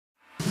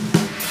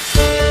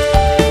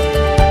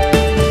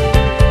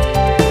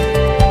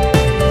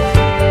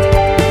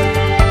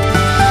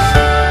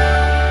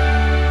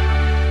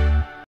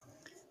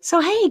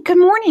Hey, good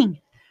morning.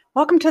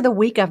 Welcome to the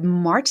week of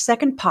March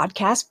 2nd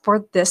podcast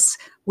for this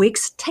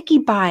week's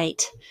Techie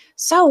Bite.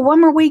 So,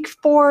 one more week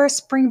for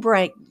spring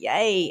break.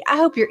 Yay. I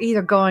hope you're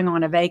either going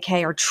on a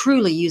vacay or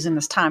truly using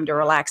this time to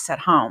relax at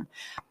home.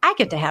 I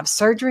get to have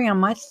surgery on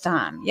my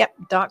thumb. Yep,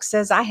 doc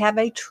says I have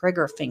a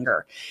trigger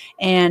finger.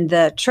 And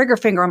the trigger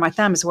finger on my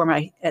thumb is where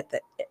my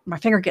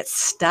finger gets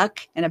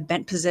stuck in a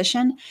bent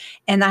position.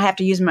 And I have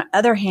to use my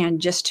other hand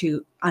just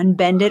to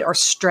unbend it or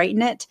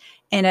straighten it.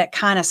 And it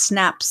kind of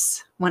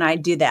snaps when I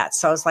do that.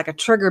 So it's like a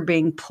trigger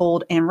being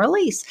pulled and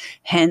released,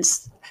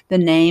 hence the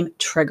name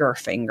trigger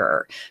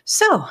finger.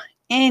 So,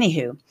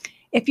 anywho,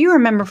 if you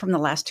remember from the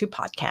last two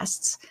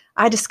podcasts,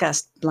 I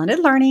discussed blended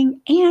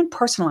learning and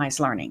personalized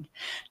learning.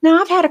 Now,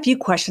 I've had a few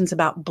questions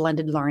about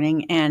blended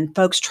learning and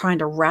folks trying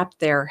to wrap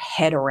their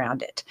head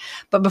around it.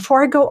 But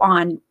before I go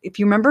on, if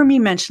you remember me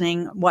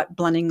mentioning what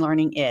blending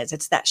learning is,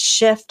 it's that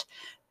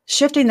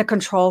shifting the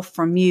control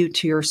from you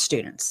to your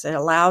students. It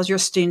allows your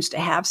students to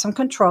have some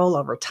control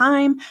over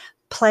time,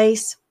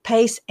 place,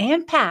 pace,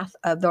 and path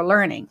of their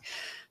learning.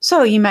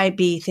 So you might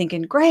be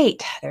thinking,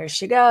 great, there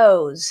she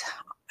goes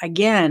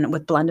again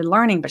with blended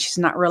learning, but she's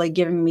not really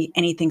giving me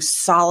anything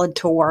solid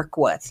to work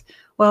with.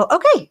 Well,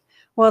 okay.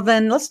 Well,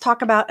 then let's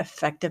talk about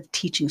effective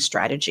teaching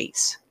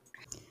strategies.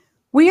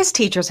 We as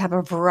teachers have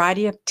a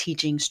variety of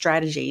teaching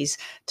strategies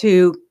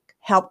to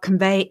help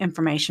convey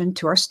information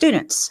to our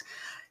students.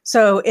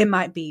 So it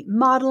might be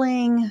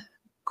modeling,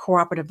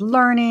 cooperative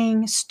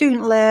learning,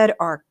 student-led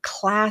or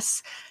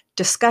class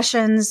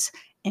discussions,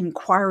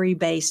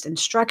 inquiry-based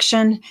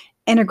instruction,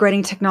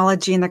 integrating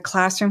technology in the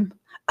classroom.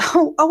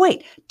 Oh,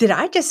 wait, did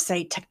I just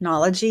say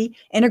technology,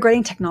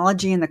 integrating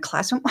technology in the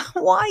classroom?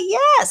 Why,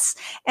 yes.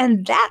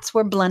 And that's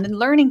where blended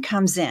learning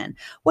comes in.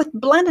 With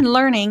blended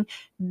learning,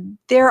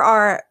 there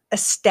are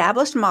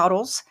established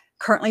models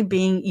currently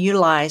being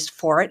utilized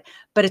for it,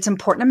 but it's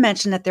important to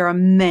mention that there are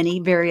many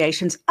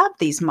variations of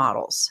these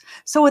models.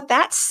 So with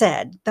that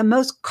said, the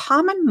most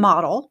common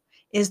model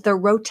is the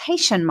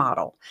rotation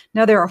model.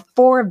 Now there are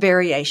 4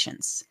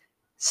 variations: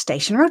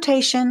 station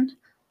rotation,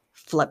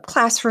 flipped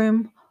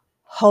classroom,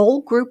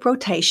 whole group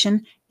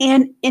rotation,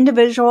 and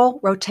individual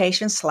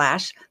rotation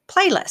 /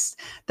 playlist.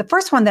 The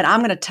first one that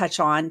I'm going to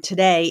touch on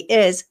today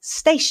is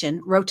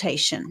station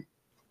rotation.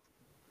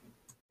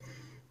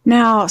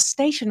 Now,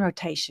 station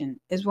rotation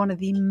is one of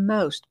the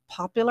most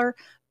popular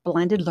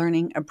blended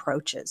learning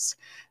approaches.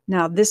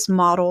 Now, this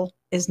model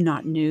is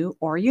not new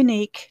or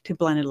unique to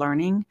blended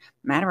learning.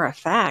 Matter of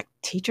fact,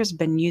 teachers have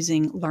been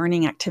using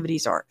learning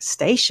activities or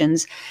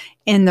stations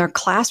in their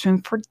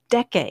classroom for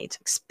decades,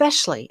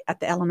 especially at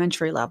the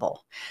elementary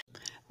level.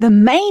 The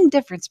main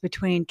difference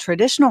between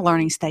traditional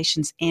learning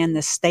stations and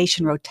the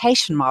station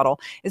rotation model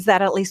is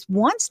that at least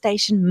one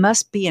station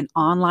must be an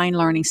online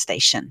learning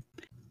station.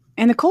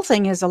 And the cool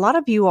thing is a lot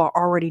of you are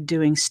already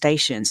doing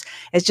stations.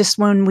 It's just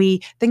when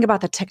we think about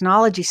the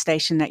technology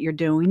station that you're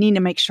doing, we need to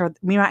make sure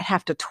we might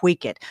have to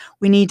tweak it.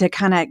 We need to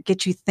kind of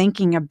get you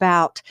thinking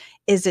about,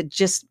 is it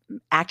just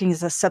acting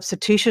as a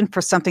substitution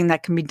for something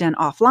that can be done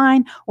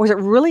offline, or is it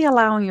really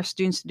allowing your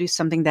students to do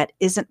something that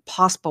isn't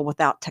possible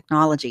without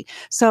technology?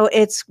 So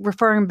it's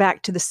referring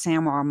back to the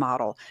SAMR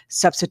model: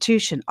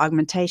 substitution,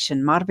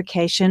 augmentation,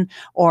 modification,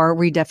 or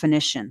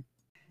redefinition.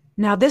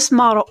 Now, this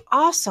model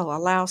also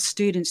allows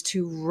students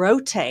to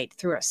rotate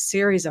through a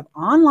series of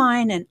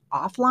online and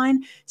offline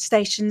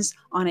stations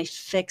on a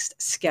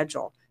fixed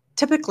schedule,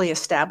 typically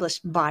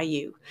established by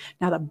you.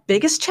 Now, the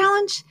biggest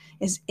challenge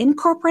is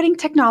incorporating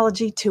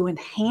technology to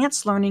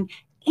enhance learning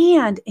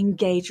and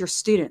engage your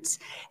students.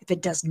 If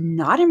it does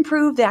not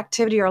improve the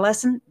activity or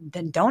lesson,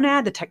 then don't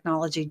add the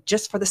technology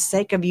just for the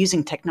sake of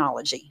using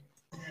technology.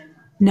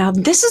 Now,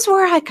 this is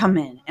where I come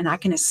in, and I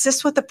can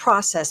assist with the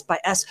process by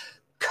us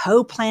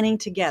co-planning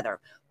together.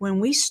 When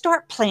we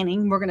start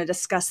planning, we're going to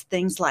discuss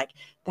things like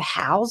the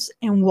hows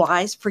and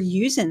whys for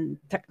using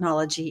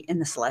technology in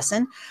this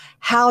lesson.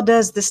 How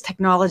does this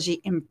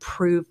technology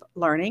improve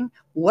learning?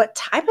 What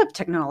type of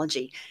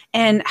technology?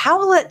 And how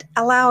will it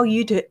allow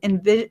you to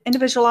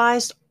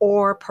individualize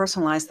or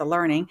personalize the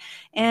learning?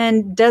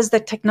 And does the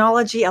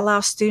technology allow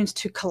students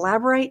to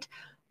collaborate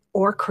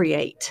or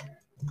create?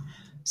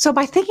 So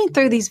by thinking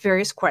through these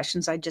various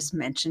questions I just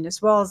mentioned,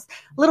 as well as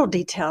little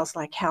details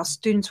like how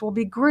students will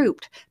be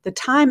grouped, the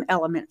time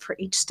element for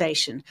each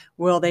station,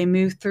 will they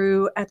move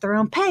through at their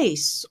own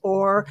pace,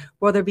 or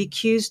will there be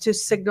cues to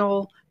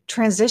signal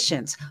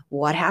transitions?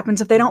 What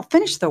happens if they don't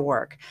finish the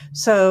work?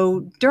 So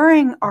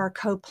during our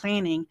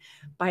co-planning,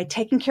 by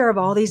taking care of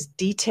all these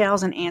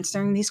details and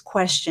answering these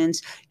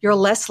questions, you're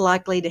less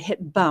likely to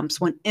hit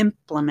bumps when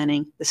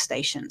implementing the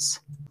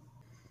stations.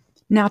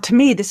 Now, to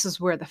me, this is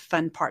where the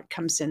fun part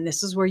comes in.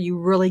 This is where you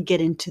really get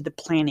into the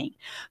planning.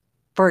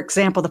 For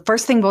example, the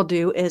first thing we'll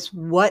do is,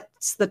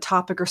 what's the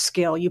topic or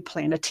skill you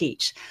plan to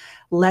teach?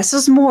 Less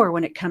is more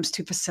when it comes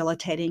to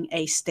facilitating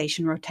a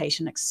station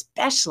rotation,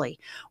 especially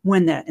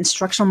when the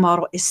instructional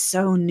model is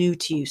so new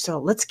to you. So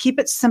let's keep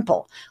it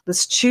simple.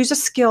 Let's choose a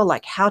skill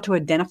like how to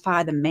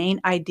identify the main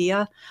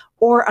idea,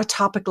 or a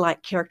topic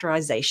like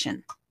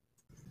characterization.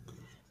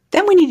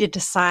 Then we need to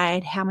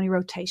decide how many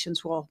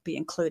rotations will be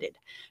included.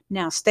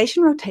 Now,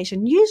 station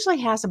rotation usually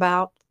has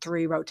about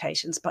 3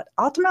 rotations, but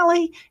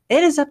ultimately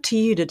it is up to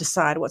you to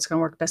decide what's going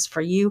to work best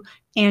for you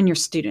and your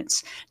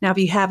students. Now, if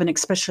you have an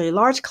especially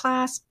large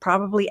class,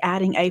 probably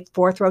adding a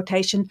 4th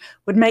rotation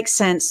would make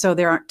sense so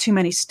there aren't too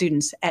many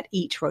students at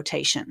each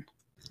rotation.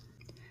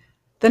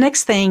 The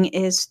next thing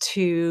is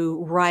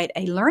to write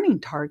a learning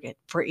target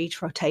for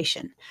each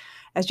rotation.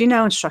 As you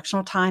know,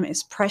 instructional time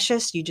is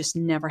precious. You just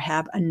never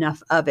have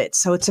enough of it.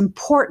 So it's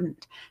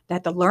important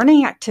that the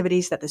learning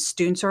activities that the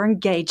students are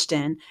engaged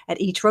in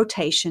at each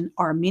rotation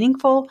are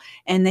meaningful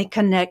and they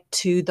connect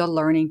to the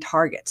learning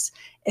targets.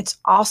 It's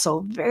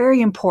also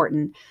very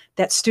important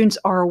that students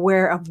are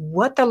aware of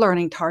what the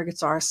learning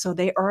targets are so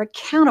they are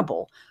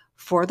accountable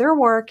for their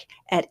work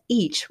at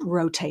each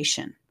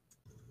rotation.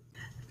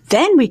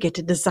 Then we get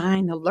to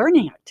design the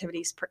learning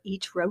activities for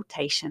each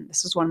rotation.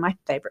 This is one of my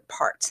favorite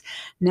parts.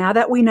 Now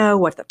that we know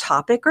what the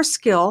topic or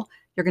skill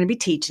you're going to be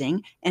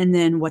teaching and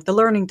then what the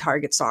learning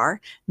targets are,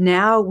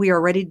 now we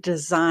are ready to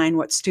design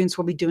what students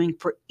will be doing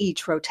for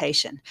each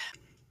rotation.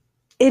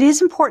 It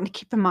is important to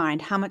keep in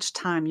mind how much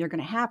time you're going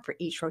to have for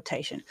each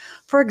rotation.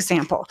 For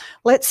example,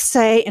 let's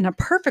say in a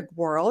perfect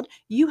world,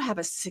 you have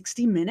a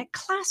 60-minute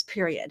class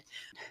period.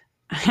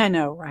 I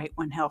know, right?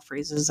 When hell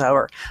freezes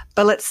over.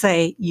 But let's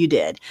say you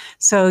did.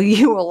 So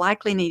you will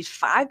likely need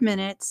 5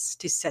 minutes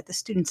to set the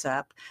students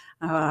up,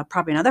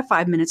 probably another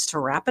 5 minutes to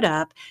wrap it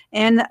up,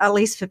 and at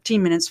least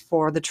 15 minutes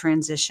for the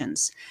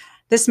transitions.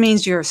 This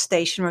means your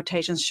station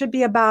rotations should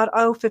be about,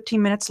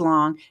 15 minutes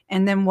long.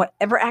 And then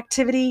whatever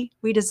activity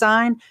we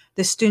design,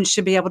 the students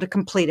should be able to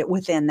complete it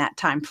within that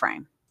time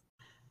frame.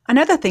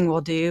 Another thing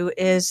we'll do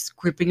is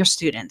grouping your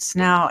students.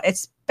 Now,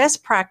 it's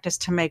best practice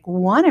to make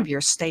one of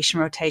your station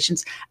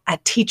rotations a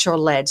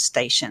teacher-led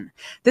station.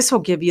 This will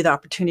give you the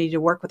opportunity to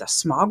work with a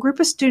small group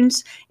of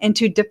students and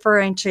to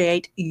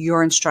differentiate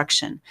your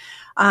instruction.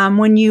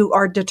 When you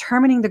are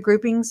determining the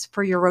groupings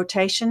for your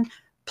rotation,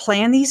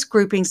 plan these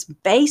groupings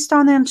based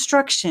on the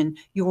instruction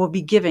you will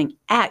be giving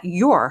at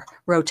your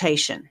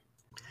rotation.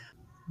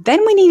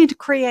 Then we needed to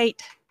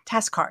create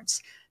task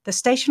cards. The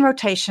station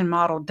rotation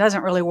model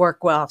doesn't really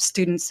work well if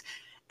students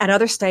at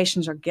other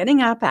stations are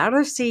getting up out of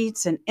their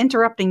seats and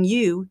interrupting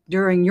you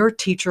during your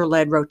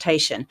teacher-led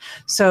rotation.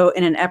 So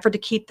in an effort to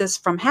keep this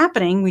from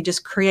happening, we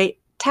just create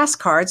task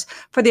cards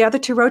for the other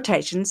 2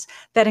 rotations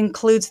that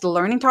includes the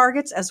learning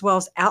targets as well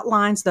as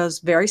outlines those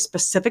very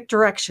specific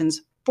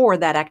directions for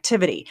that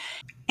activity.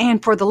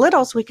 And for the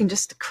littles, we can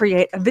just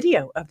create a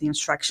video of the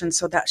instructions,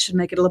 so that should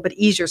make it a little bit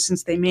easier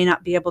since they may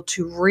not be able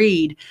to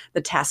read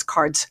the task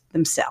cards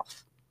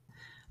themselves.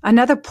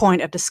 Another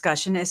point of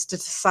discussion is to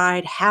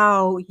decide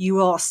how you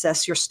will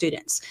assess your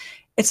students.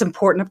 It's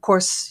important, of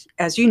course,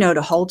 as you know,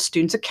 to hold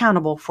students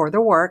accountable for their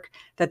work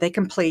that they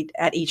complete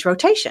at each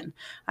rotation.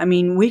 I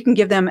mean, we can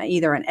give them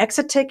either an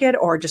exit ticket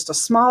or just a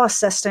small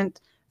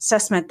assessment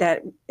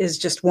that is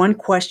just one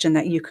question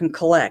that you can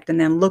collect. And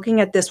then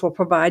looking at this will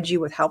provide you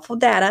with helpful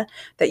data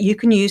that you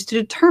can use to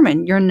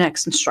determine your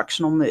next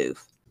instructional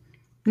move.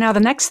 Now,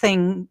 the next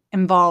thing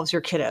involves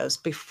your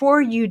kiddos.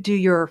 Before you do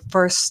your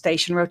first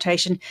station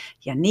rotation,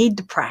 you need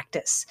to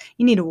practice.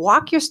 You need to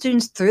walk your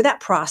students through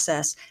that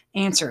process,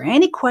 answer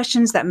any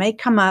questions that may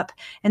come up,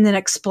 and then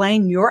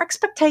explain your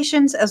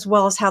expectations as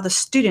well as how the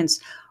students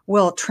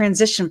will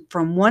transition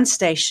from one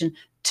station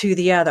to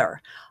the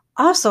other.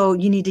 Also,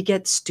 you need to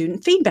get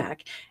student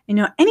feedback.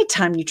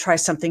 Anytime you try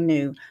something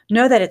new,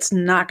 know that it's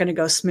not going to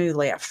go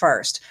smoothly at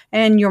first,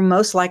 and you'll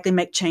most likely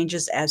make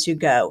changes as you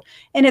go.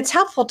 And it's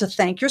helpful to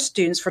thank your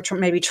students for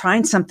maybe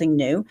trying something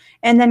new,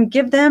 and then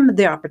give them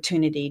the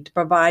opportunity to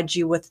provide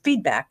you with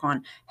feedback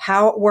on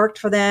how it worked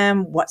for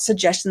them, what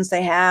suggestions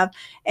they have.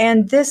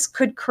 And this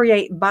could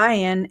create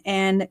buy-in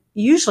and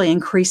usually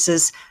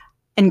increases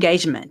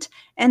engagement.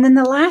 And then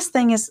the last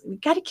thing is you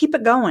got to keep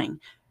it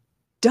going.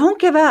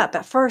 Don't give up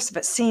at first if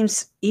it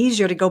seems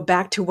easier to go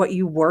back to what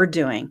you were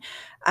doing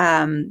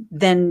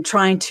than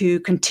trying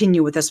to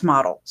continue with this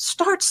model.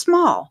 Start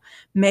small.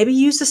 Maybe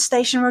use the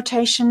station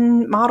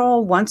rotation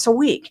model once a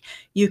week.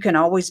 You can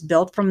always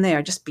build from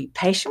there. Just be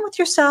patient with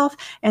yourself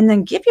and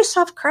then give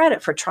yourself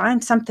credit for trying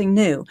something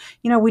new.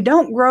 We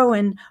don't grow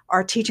in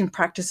our teaching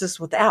practices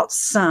without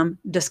some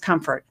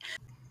discomfort.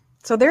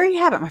 So there you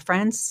have it, my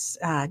friends.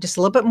 Just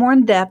a little bit more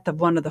in depth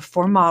of one of the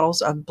 4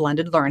 models of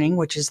blended learning,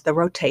 which is the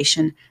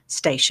rotation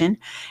station.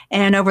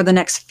 And over the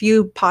next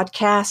few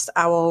podcasts,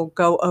 I will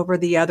go over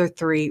the other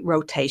 3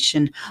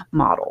 rotation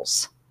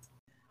models.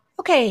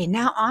 Okay,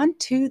 now on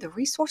to the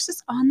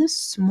resources on the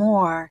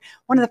s'more.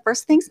 One of the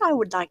first things I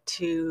would like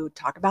to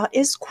talk about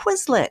is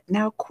Quizlet.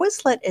 Now,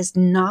 Quizlet is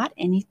not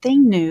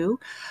anything new,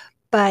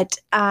 but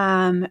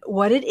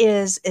what it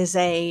is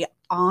a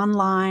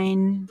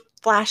online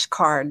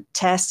flashcard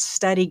test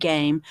study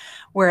game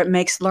where it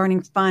makes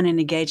learning fun and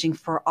engaging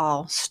for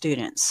all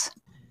students.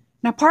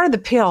 Now, part of the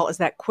appeal is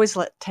that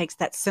Quizlet takes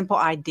that simple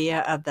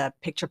idea of the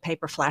picture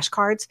paper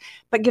flashcards,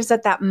 but gives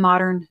it that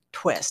modern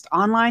twist.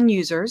 Online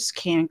users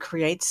can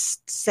create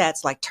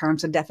sets like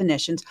terms and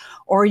definitions,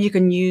 or you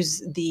can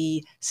use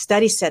the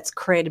study sets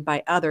created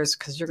by others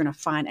because you're going to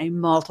find a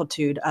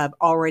multitude of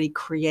already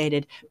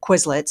created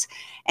Quizlets.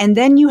 And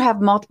then you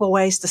have multiple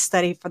ways to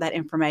study for that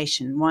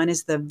information. One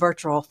is the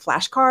virtual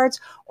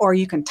flashcards, or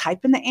you can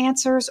type in the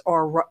answers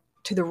or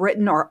to the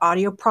written or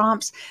audio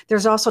prompts.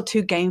 There's also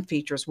two game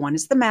features. One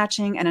is the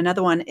matching, and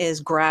another one is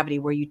gravity,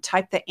 where you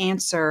type the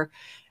answer,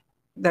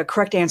 the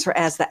correct answer,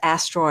 as the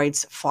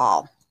asteroids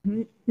fall.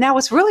 Now,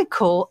 what's really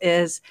cool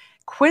is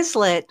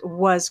Quizlet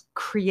was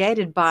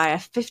created by a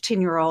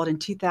 15-year-old in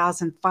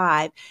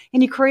 2005,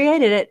 and he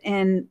created it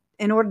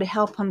in order to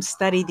help him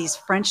study these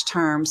French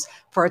terms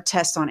for a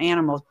test on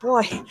animals.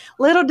 Boy,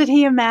 little did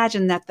he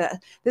imagine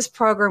that this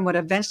program would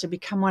eventually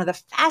become one of the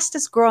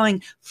fastest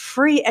growing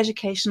free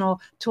educational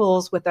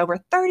tools with over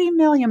 30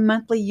 million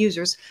monthly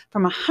users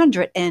from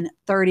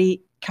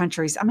 130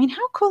 countries. I mean,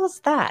 how cool is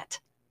that?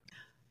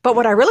 But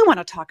what I really want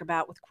to talk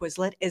about with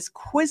Quizlet is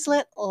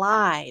Quizlet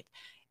Live.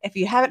 If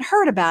you haven't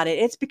heard about it,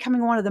 it's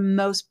becoming one of the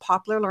most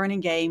popular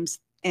learning games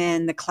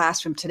in the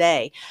classroom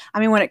today. I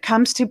mean, when it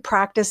comes to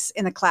practice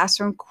in the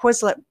classroom,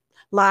 Quizlet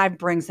Live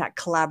brings that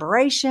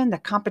collaboration, the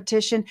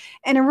competition,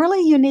 and a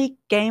really unique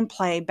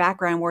gameplay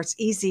background where it's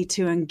easy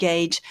to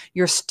engage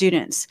your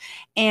students.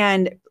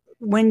 And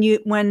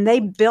when they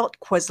built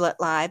Quizlet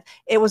Live,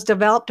 it was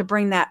developed to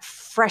bring that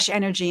fresh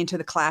energy into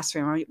the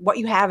classroom. What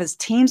you have is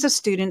teams of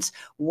students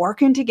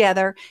working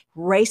together,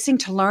 racing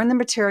to learn the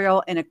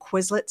material in a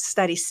Quizlet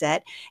study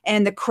set,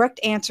 and the correct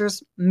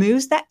answers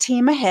moves that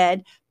team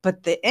ahead,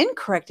 but the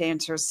incorrect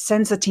answers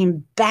sends the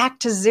team back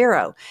to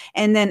zero.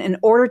 And then in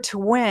order to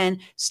win,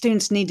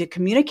 students need to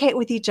communicate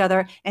with each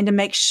other and to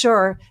make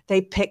sure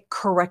they pick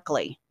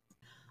correctly.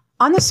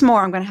 On this more,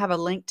 I'm going to have a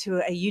link to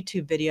a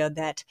YouTube video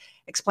that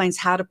explains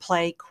how to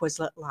play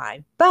Quizlet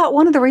Live. But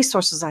one of the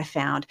resources I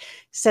found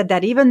said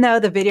that even though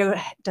the video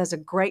does a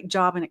great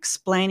job in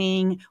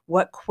explaining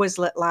what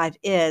Quizlet Live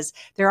is,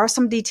 there are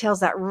some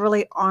details that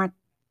really aren't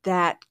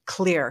that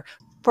clear.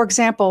 For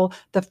example,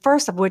 the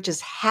first of which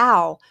is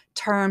how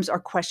terms or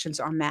questions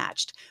are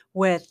matched.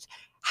 With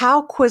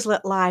how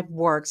Quizlet Live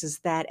works is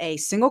that a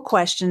single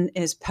question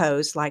is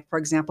posed, like, for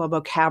example, a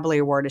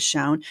vocabulary word is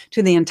shown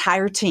to the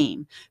entire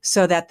team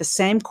so that the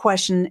same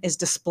question is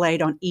displayed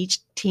on each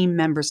team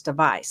member's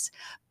device.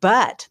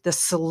 But the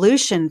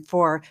solution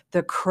for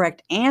the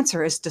correct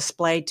answer is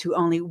displayed to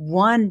only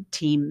one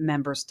team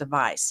member's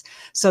device.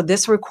 So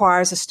this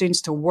requires the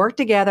students to work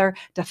together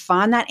to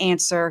find that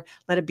answer,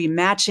 let it be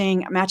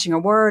matching a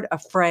word, a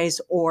phrase,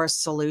 or a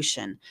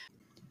solution.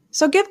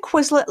 So give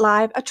Quizlet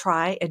Live a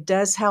try. It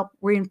does help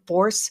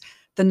reinforce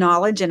the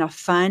knowledge in a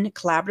fun,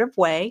 collaborative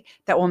way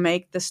that will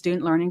make the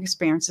student learning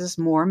experiences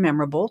more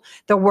memorable.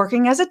 They're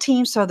working as a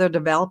team, so they're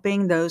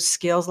developing those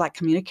skills like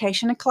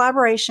communication and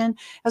collaboration,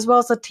 as well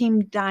as the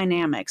team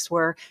dynamics,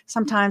 where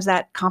sometimes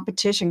that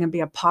competition can be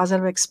a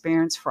positive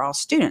experience for all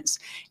students.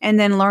 And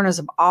then learners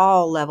of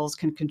all levels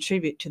can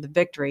contribute to the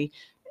victory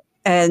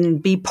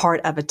and be part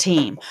of a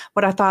team.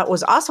 What I thought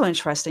was also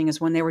interesting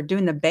is when they were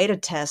doing the beta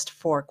test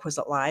for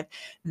Quizlet Live,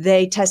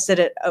 they tested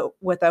it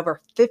with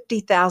over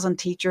 50,000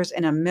 teachers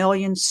and 1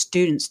 million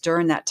students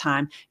during that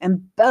time.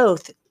 And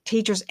both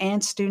teachers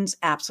and students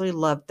absolutely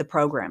loved the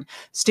program.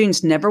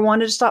 Students never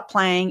wanted to stop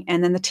playing,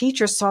 and then the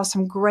teachers saw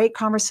some great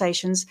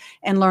conversations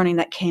and learning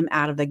that came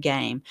out of the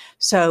game.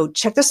 So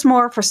check this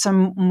more for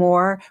some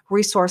more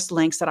resource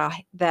links that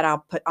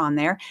I'll put on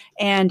there,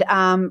 and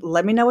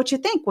let me know what you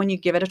think when you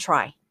give it a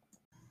try.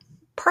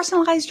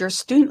 Personalize your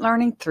student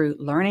learning through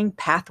learning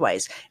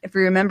pathways. If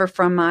you remember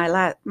from one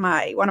of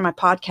my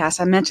podcasts,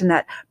 I mentioned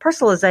that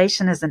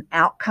personalization is an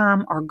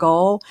outcome or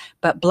goal,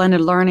 but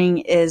blended learning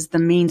is the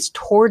means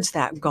towards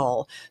that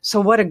goal.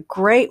 So what a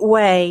great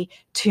way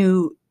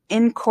to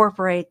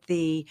incorporate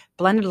the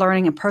blended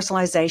learning and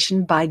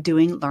personalization by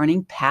doing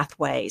learning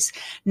pathways.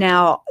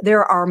 Now,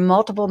 there are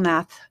multiple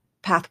math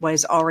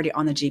pathways already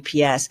on the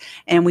GPS.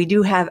 And we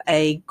do have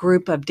a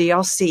group of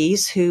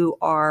DLCs who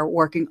are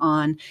working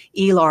on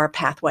ELAR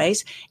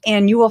pathways.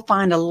 And you will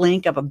find a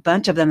link of a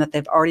bunch of them that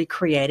they've already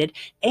created.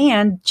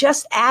 And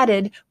just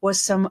added was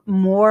some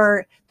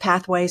more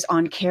pathways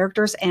on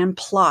characters and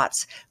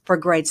plots for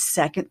grades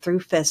 2nd through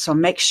 5th. So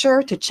make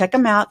sure to check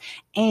them out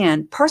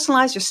and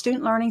personalize your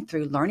student learning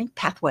through learning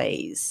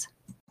pathways.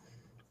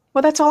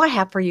 Well, that's all I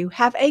have for you.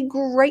 Have a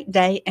great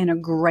day and a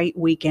great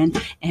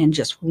weekend and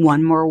just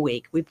one more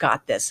week. We've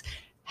got this.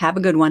 Have a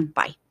good one.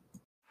 Bye.